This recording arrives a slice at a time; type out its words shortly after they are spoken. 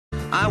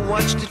I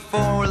watched it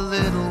for a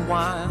little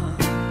while.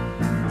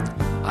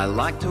 I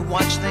like to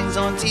watch things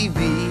on TV.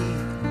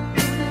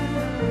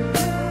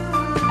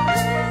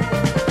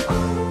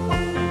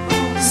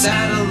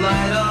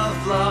 Satellite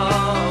of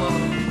love.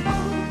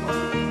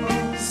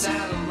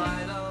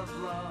 Satellite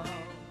of love.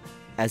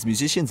 As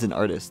musicians and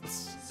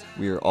artists,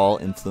 we are all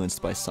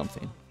influenced by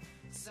something.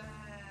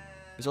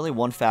 There's only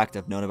one fact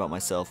I've known about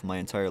myself my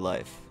entire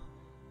life,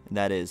 and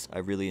that is I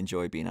really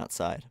enjoy being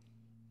outside.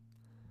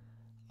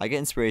 I get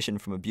inspiration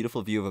from a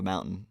beautiful view of a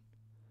mountain,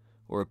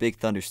 or a big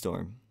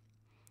thunderstorm,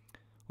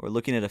 or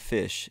looking at a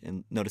fish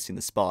and noticing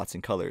the spots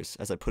and colors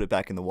as I put it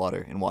back in the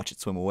water and watch it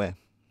swim away.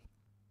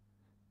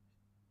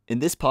 In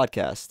this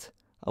podcast,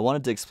 I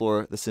wanted to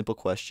explore the simple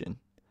question: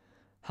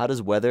 how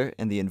does weather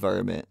and the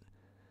environment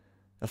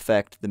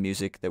affect the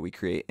music that we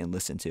create and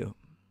listen to?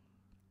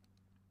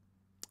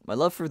 My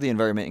love for the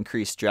environment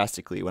increased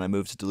drastically when I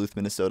moved to Duluth,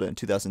 Minnesota in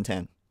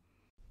 2010.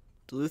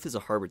 Duluth is a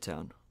harbor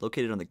town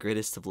located on the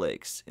greatest of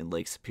lakes in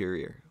Lake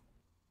Superior.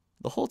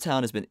 The whole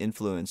town has been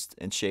influenced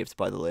and shaped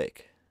by the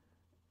lake.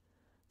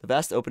 The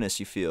vast openness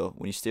you feel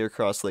when you stare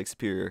across Lake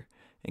Superior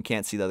and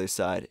can't see the other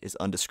side is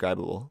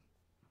undescribable.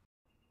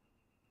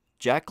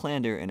 Jack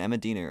Klander and Emma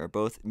Diener are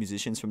both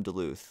musicians from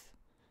Duluth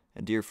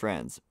and dear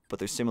friends, but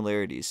their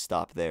similarities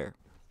stop there.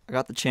 I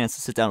got the chance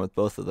to sit down with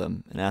both of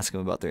them and ask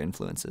them about their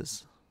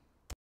influences.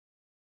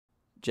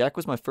 Jack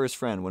was my first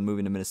friend when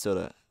moving to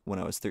Minnesota when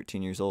I was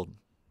 13 years old.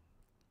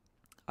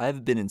 I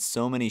have been in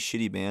so many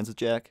shitty bands with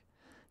Jack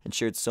and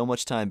shared so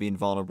much time being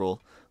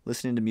vulnerable,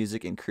 listening to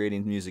music and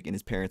creating music in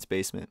his parents'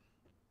 basement.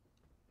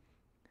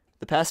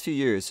 The past few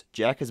years,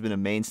 Jack has been a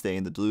mainstay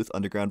in the Duluth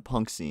underground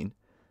punk scene.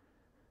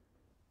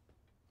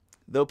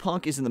 Though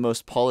punk isn't the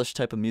most polished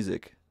type of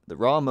music, the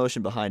raw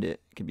emotion behind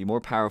it can be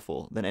more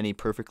powerful than any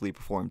perfectly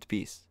performed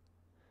piece.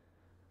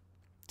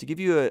 To give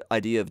you an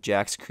idea of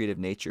Jack's creative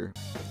nature,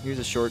 here's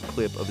a short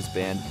clip of his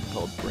band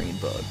called Brain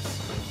Bugs.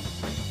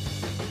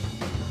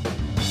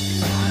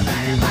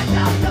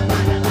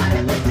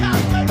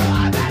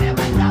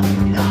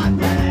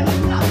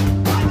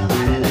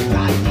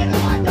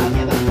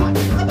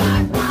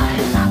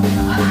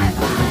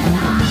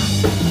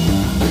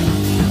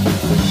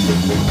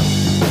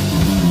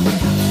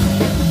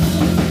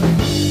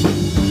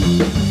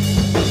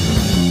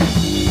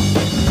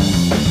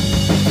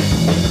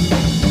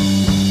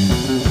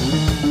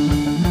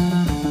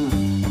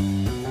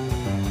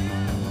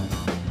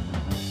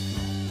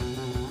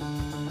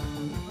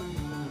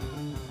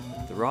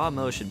 The raw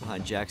emotion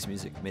behind Jack's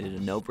music made it a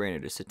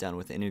no-brainer to sit down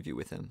with an interview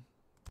with him.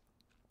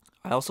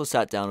 I also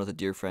sat down with a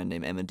dear friend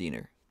named Emma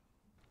Diener.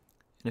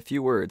 In a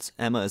few words,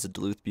 Emma is a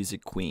Duluth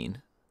music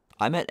queen.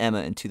 I met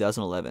Emma in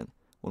 2011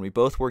 when we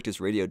both worked as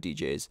radio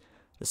DJs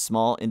at a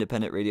small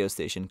independent radio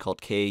station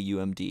called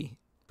KUMD.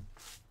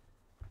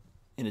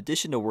 In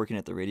addition to working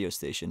at the radio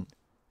station,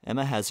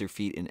 Emma has her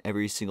feet in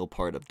every single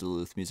part of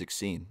Duluth music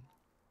scene.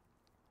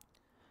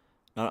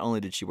 Not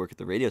only did she work at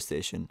the radio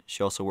station,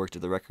 she also worked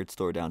at the record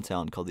store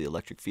downtown called the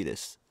Electric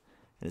Fetus,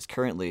 and is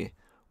currently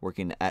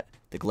working at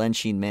the Glen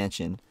Sheen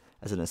Mansion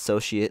as an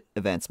associate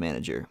events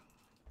manager.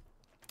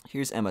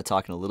 Here's Emma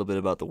talking a little bit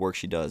about the work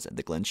she does at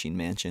the Glen Sheen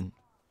Mansion.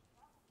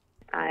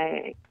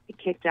 I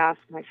kicked off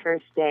my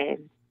first day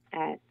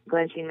at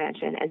Glen Sheen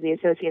Mansion as the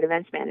associate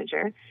events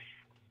manager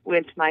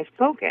with my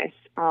focus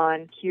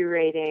on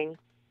curating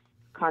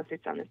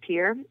Concerts on the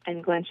Pier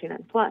and Glen Sheen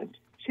Unplugged,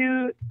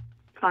 two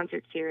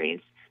concert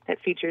series that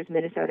features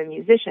Minnesota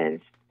musicians.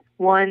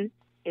 One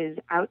is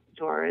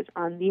outdoors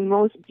on the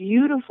most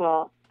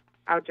beautiful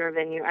outdoor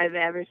venue I've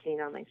ever seen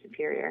on Lake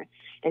Superior.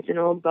 It's an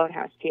old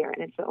boathouse pier,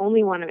 and it's the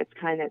only one of its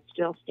kind that's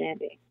still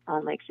standing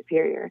on Lake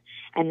Superior.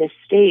 And the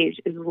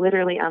stage is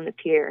literally on the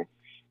pier,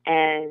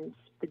 and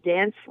the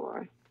dance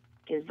floor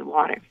is the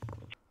water.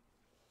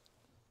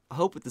 I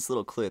hope with this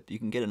little clip you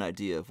can get an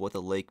idea of what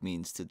the lake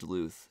means to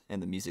Duluth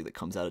and the music that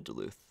comes out of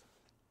Duluth.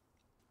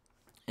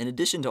 In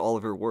addition to all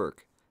of her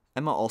work,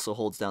 Emma also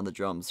holds down the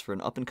drums for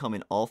an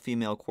up-and-coming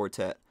all-female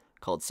quartet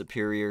called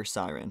Superior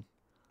Siren.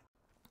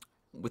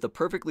 With a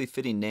perfectly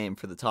fitting name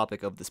for the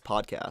topic of this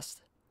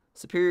podcast,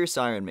 Superior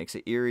Siren makes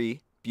an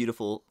eerie,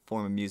 beautiful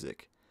form of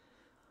music.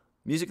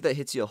 Music that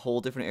hits you a whole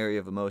different area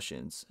of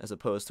emotions, as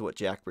opposed to what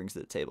Jack brings to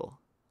the table.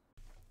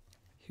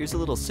 Here's a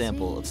little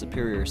sample of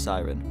Superior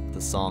Siren with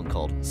a song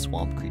called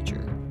Swamp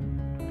Creature.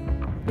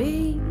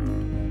 Big,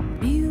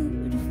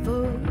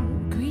 beautiful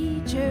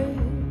creature,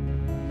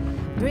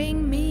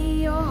 bring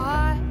me your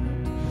heart,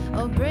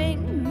 or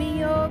bring me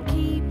your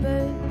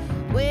keeper.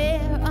 Where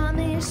on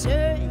this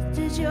earth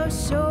does your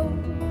soul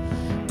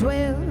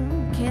dwell?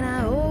 Can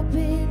I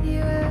open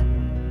you up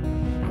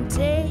and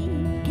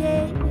take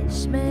a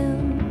smell?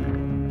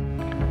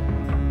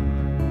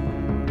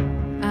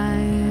 I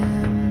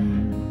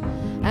am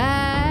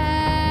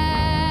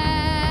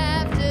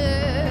after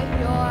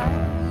your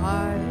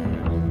heart.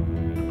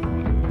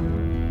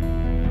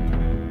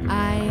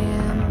 I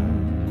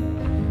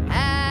am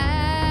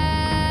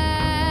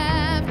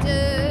after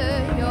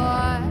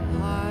your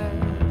heart.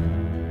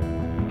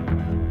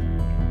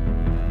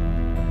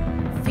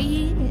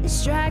 Fear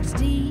strikes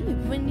deep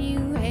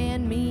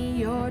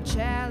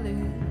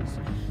chalice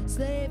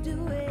slaved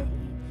away.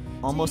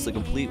 Almost a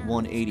complete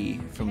 180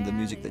 from the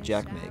music that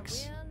Jack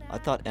makes. I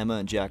thought Emma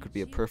and Jack would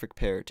be a perfect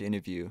pair to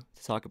interview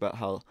to talk about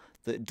how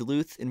the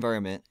Duluth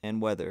environment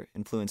and weather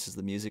influences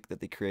the music that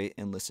they create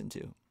and listen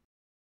to.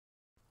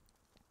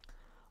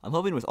 I'm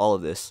hoping with all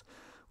of this,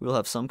 we will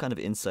have some kind of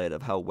insight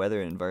of how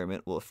weather and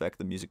environment will affect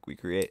the music we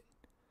create,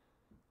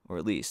 or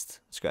at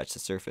least scratch the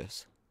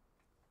surface.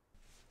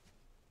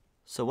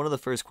 So one of the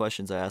first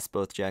questions I asked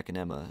both Jack and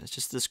Emma is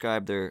just to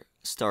describe their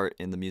start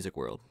in the music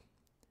world.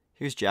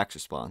 Here's Jack's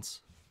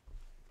response.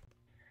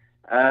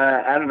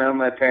 I don't know.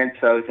 My parents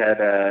always had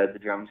the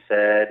drum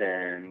set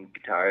and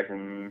guitars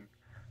and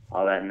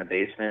all that in the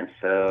basement,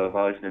 so I've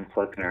always been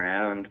plucking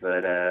around.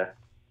 But I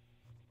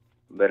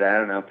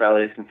don't know.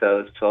 Probably since I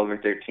was 12 or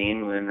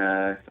 13 when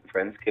some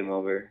friends came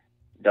over,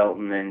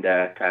 Dalton and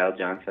Kyle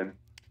Johnson.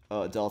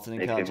 Oh, Dalton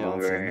and They Kyle came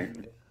Johnson. over,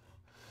 and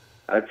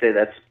I would say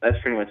that's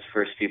pretty much the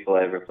first people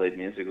I ever played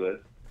music with.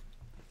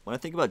 When I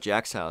think about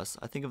Jack's house,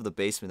 I think of the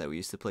basement that we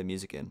used to play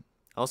music in.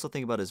 I also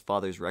think about his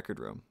father's record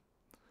room.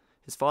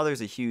 His father is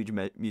a huge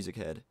music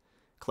head,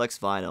 collects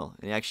vinyl,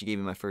 and he actually gave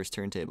me my first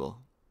turntable.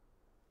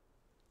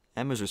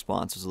 Emma's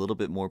response was a little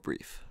bit more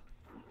brief.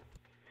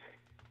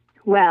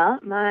 Well,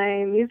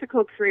 my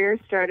musical career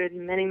started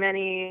many,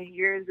 many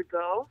years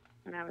ago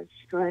when I was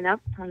growing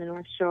up on the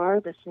North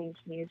Shore listening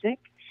to music,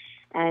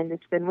 and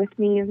it's been with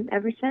me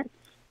ever since.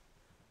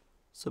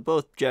 So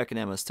both Jack and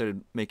Emma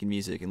started making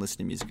music and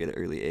listening to music at an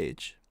early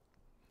age.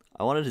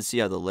 I wanted to see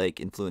how the lake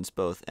influenced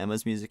both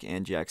Emma's music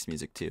and Jack's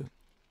music too.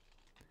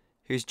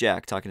 Here's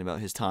Jack talking about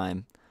his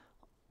time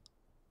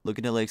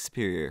looking at Lake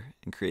Superior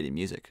and creating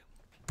music.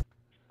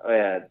 Oh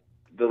yeah,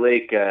 the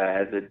lake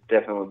has a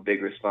definitely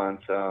big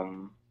response.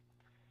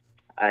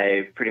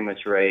 I pretty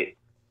much write.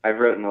 I've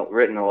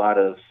written a lot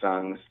of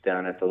songs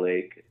down at the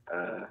lake.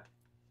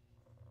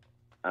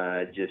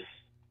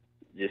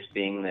 Just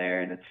being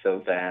there, and it's so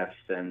vast,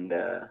 and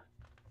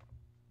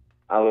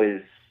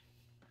always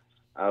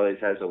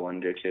has a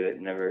wonder to it.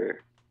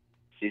 Never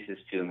ceases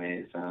to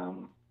amaze.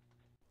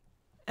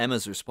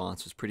 Emma's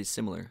response was pretty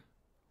similar,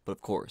 but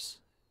of course,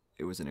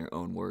 it was in her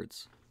own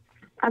words.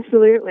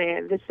 Absolutely.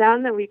 The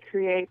sound that we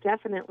create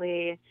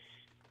definitely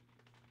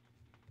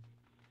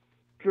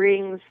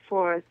brings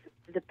forth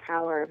the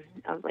power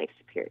of Lake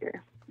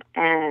Superior.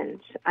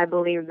 And I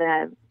believe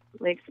that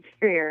Lake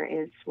Superior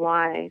is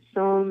why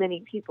so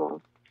many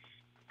people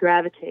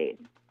gravitate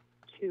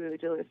to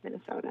Duluth,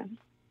 Minnesota.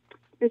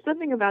 There's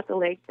something about the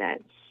lake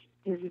that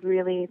is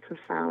really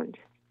profound.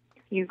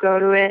 You go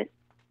to it,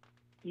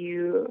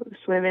 you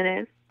swim in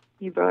it,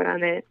 you boat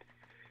on it,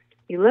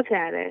 you look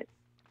at it,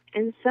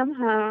 and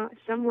somehow,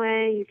 some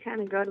way, you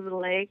kind of go to the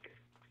lake,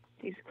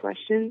 these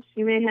questions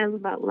you may have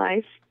about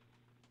life,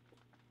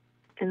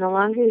 and the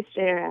longer you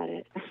stare at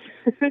it,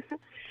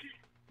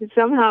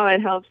 somehow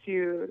it helps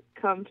you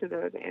come to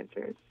those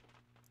answers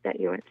that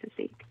you went to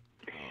seek.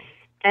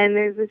 And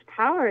there's this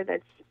power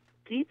that's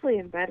deeply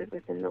embedded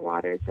within the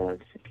waters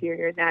of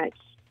Superior that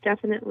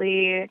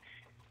definitely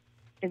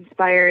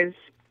inspires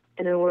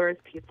and allures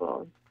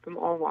people from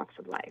all walks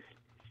of life.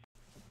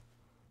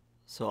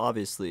 So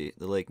obviously,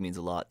 the lake means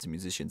a lot to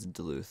musicians in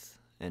Duluth,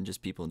 and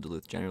just people in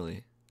Duluth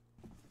generally.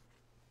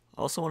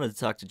 I also wanted to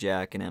talk to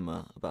Jack and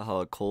Emma about how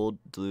a cold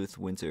Duluth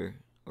winter,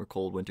 or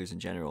cold winters in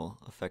general,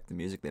 affect the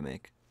music they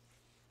make.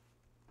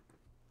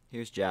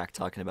 Here's Jack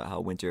talking about how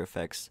winter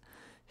affects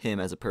him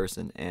as a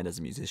person and as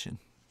a musician.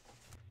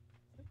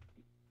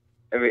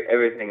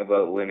 Everything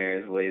about winter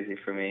is lazy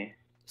for me.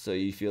 So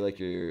you feel like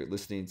you're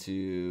listening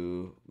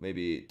to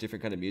maybe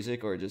different kind of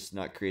music, or just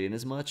not creating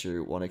as much,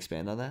 or want to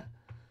expand on that?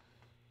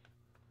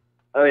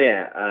 Oh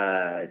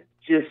yeah,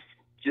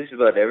 just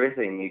about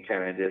everything. You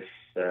kind of just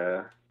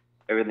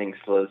everything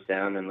slows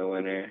down in the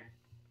winter.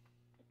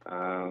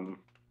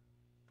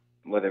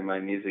 Whether my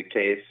music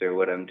taste or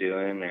what I'm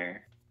doing,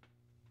 or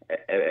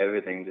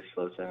everything just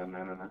slows down. I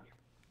don't know.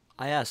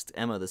 I asked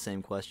Emma the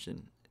same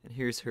question, and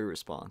here's her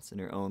response in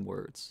her own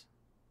words.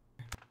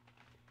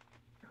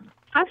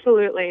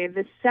 Absolutely.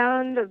 The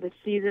sound of the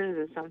seasons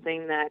is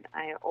something that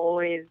I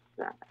always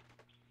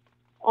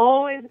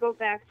go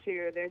back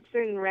to. There's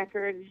certain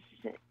records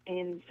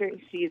in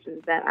certain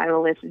seasons that I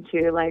will listen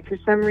to. Like, for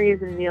some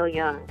reason, Neil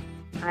Young.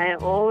 I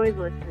always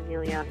listen to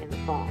Neil Young in the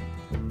fall.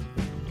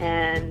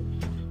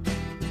 And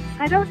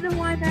I don't know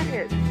why that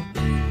is.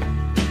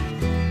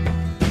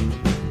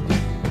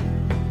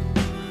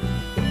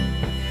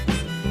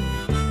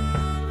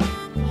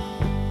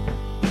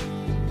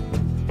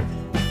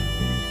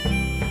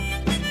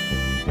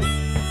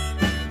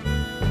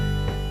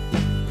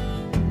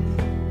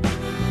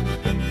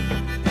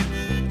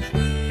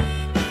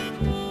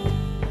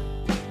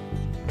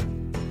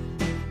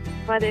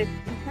 But it's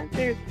because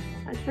there's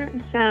a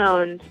certain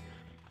sound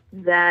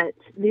that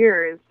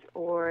mirrors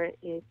or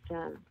it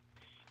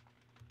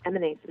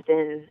emanates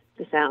within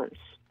the sounds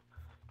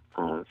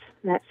of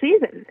that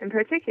season in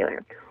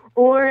particular.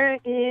 Or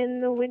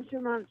in the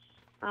winter months,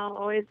 I'll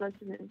always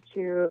listen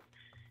to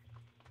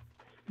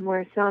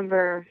more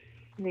somber,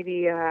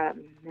 maybe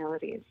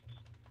melodies,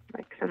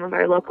 like some of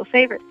our local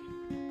favorites.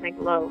 like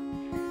low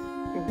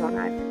and so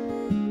on.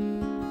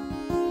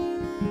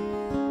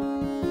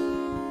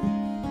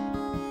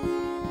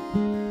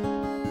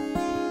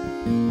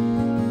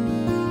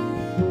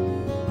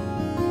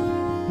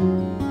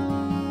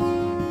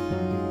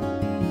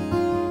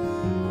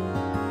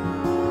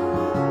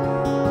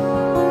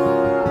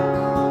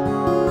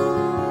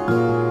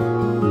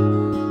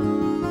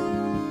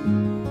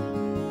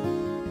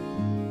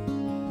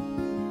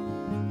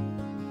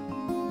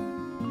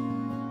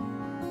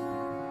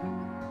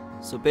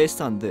 So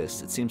based on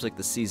this, it seems like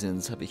the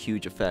seasons have a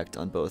huge effect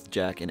on both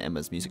Jack and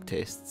Emma's music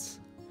tastes.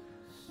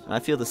 And I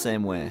feel the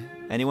same way.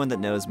 Anyone that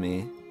knows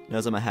me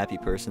knows I'm a happy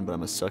person, but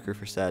I'm a sucker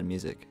for sad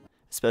music,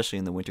 especially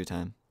in the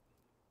wintertime.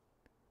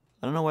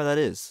 I don't know why that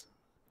is.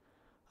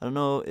 I don't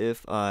know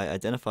if I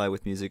identify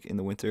with music in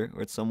the winter,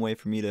 or it's some way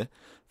for me to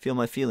feel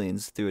my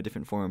feelings through a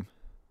different form.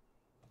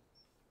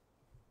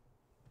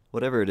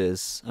 Whatever it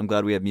is, I'm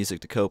glad we have music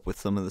to cope with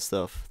some of the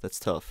stuff that's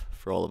tough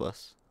for all of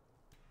us.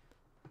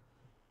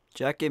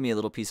 Jack gave me a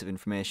little piece of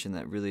information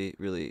that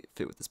really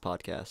fit with this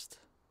podcast.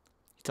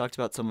 He talked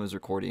about some of his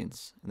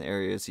recordings and the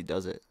areas he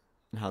does it,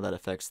 and how that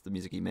affects the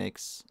music he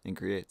makes and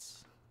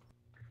creates.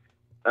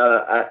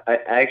 I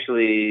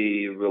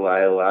actually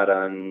rely a lot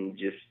on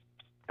just,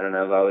 I don't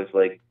know, I've always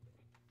like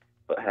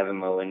having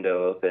my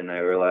window open. I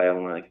rely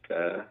on like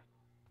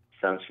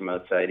sounds from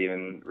outside,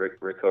 even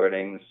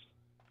recordings,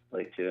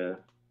 like to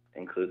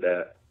include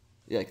that.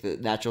 Yeah, like the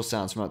natural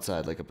sounds from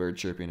outside, like a bird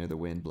chirping or the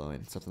wind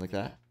blowing, something like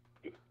that.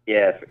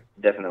 Yeah,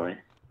 definitely.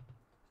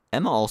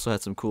 Emma also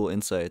had some cool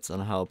insights on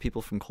how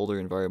people from colder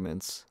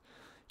environments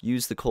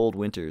use the cold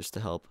winters to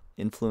help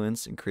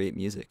influence and create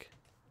music.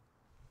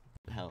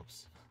 It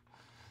helps.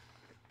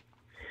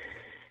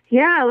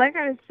 Yeah, like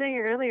I was saying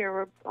earlier,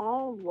 we're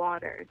all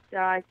water. So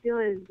I feel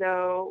as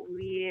though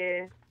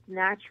we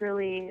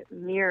naturally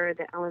mirror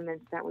the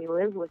elements that we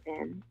live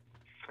within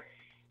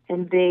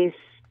and base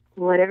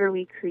whatever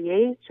we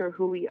create or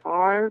who we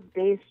are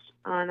based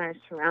on our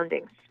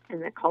surroundings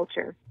and the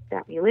culture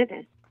that we live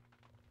in.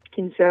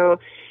 And so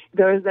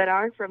those that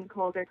are from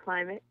colder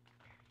climate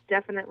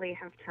definitely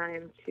have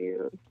time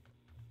to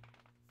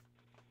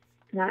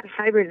not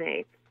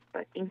hibernate,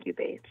 but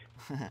incubate.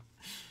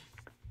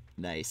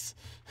 Nice.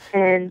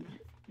 And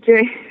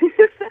during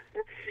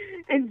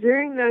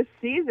those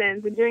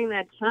seasons and during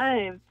that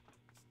time,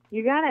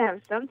 you gotta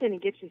have something to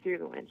get you through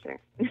the winter.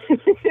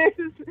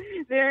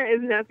 There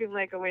is nothing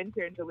like a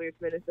winter in Duluth,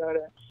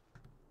 Minnesota.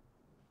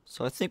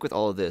 So I think with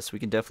all of this, we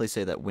can definitely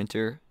say that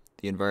winter,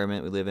 the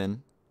environment we live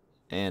in,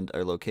 and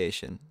our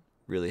location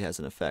really has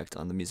an effect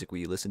on the music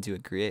we listen to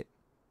and create.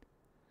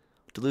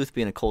 Duluth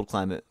being a cold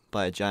climate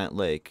by a giant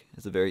lake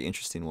is a very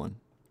interesting one.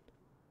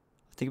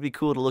 I think it'd be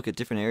cool to look at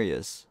different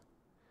areas,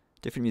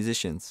 different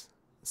musicians,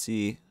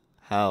 see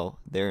how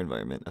their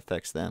environment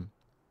affects them.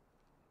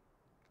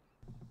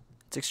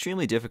 It's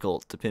extremely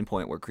difficult to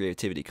pinpoint where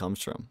creativity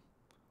comes from,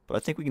 but I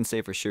think we can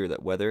say for sure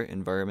that weather,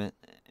 environment,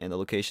 and the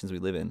locations we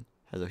live in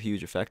has a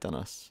huge effect on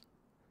us.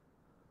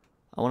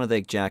 I want to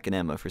thank Jack and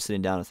Emma for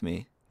sitting down with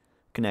me,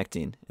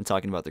 connecting, and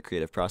talking about their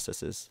creative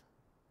processes.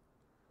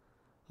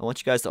 I want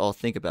you guys to all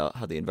think about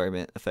how the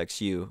environment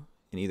affects you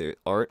in either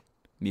art,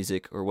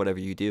 music, or whatever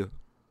you do.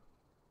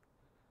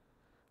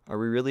 Are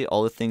we really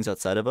all the things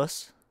outside of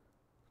us?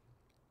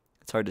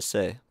 It's hard to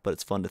say, but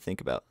it's fun to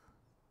think about.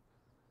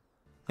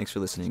 Thanks for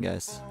listening,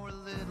 guys.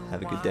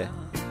 Have a good day.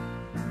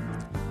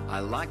 I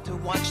like to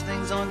watch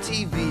things on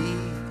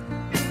TV.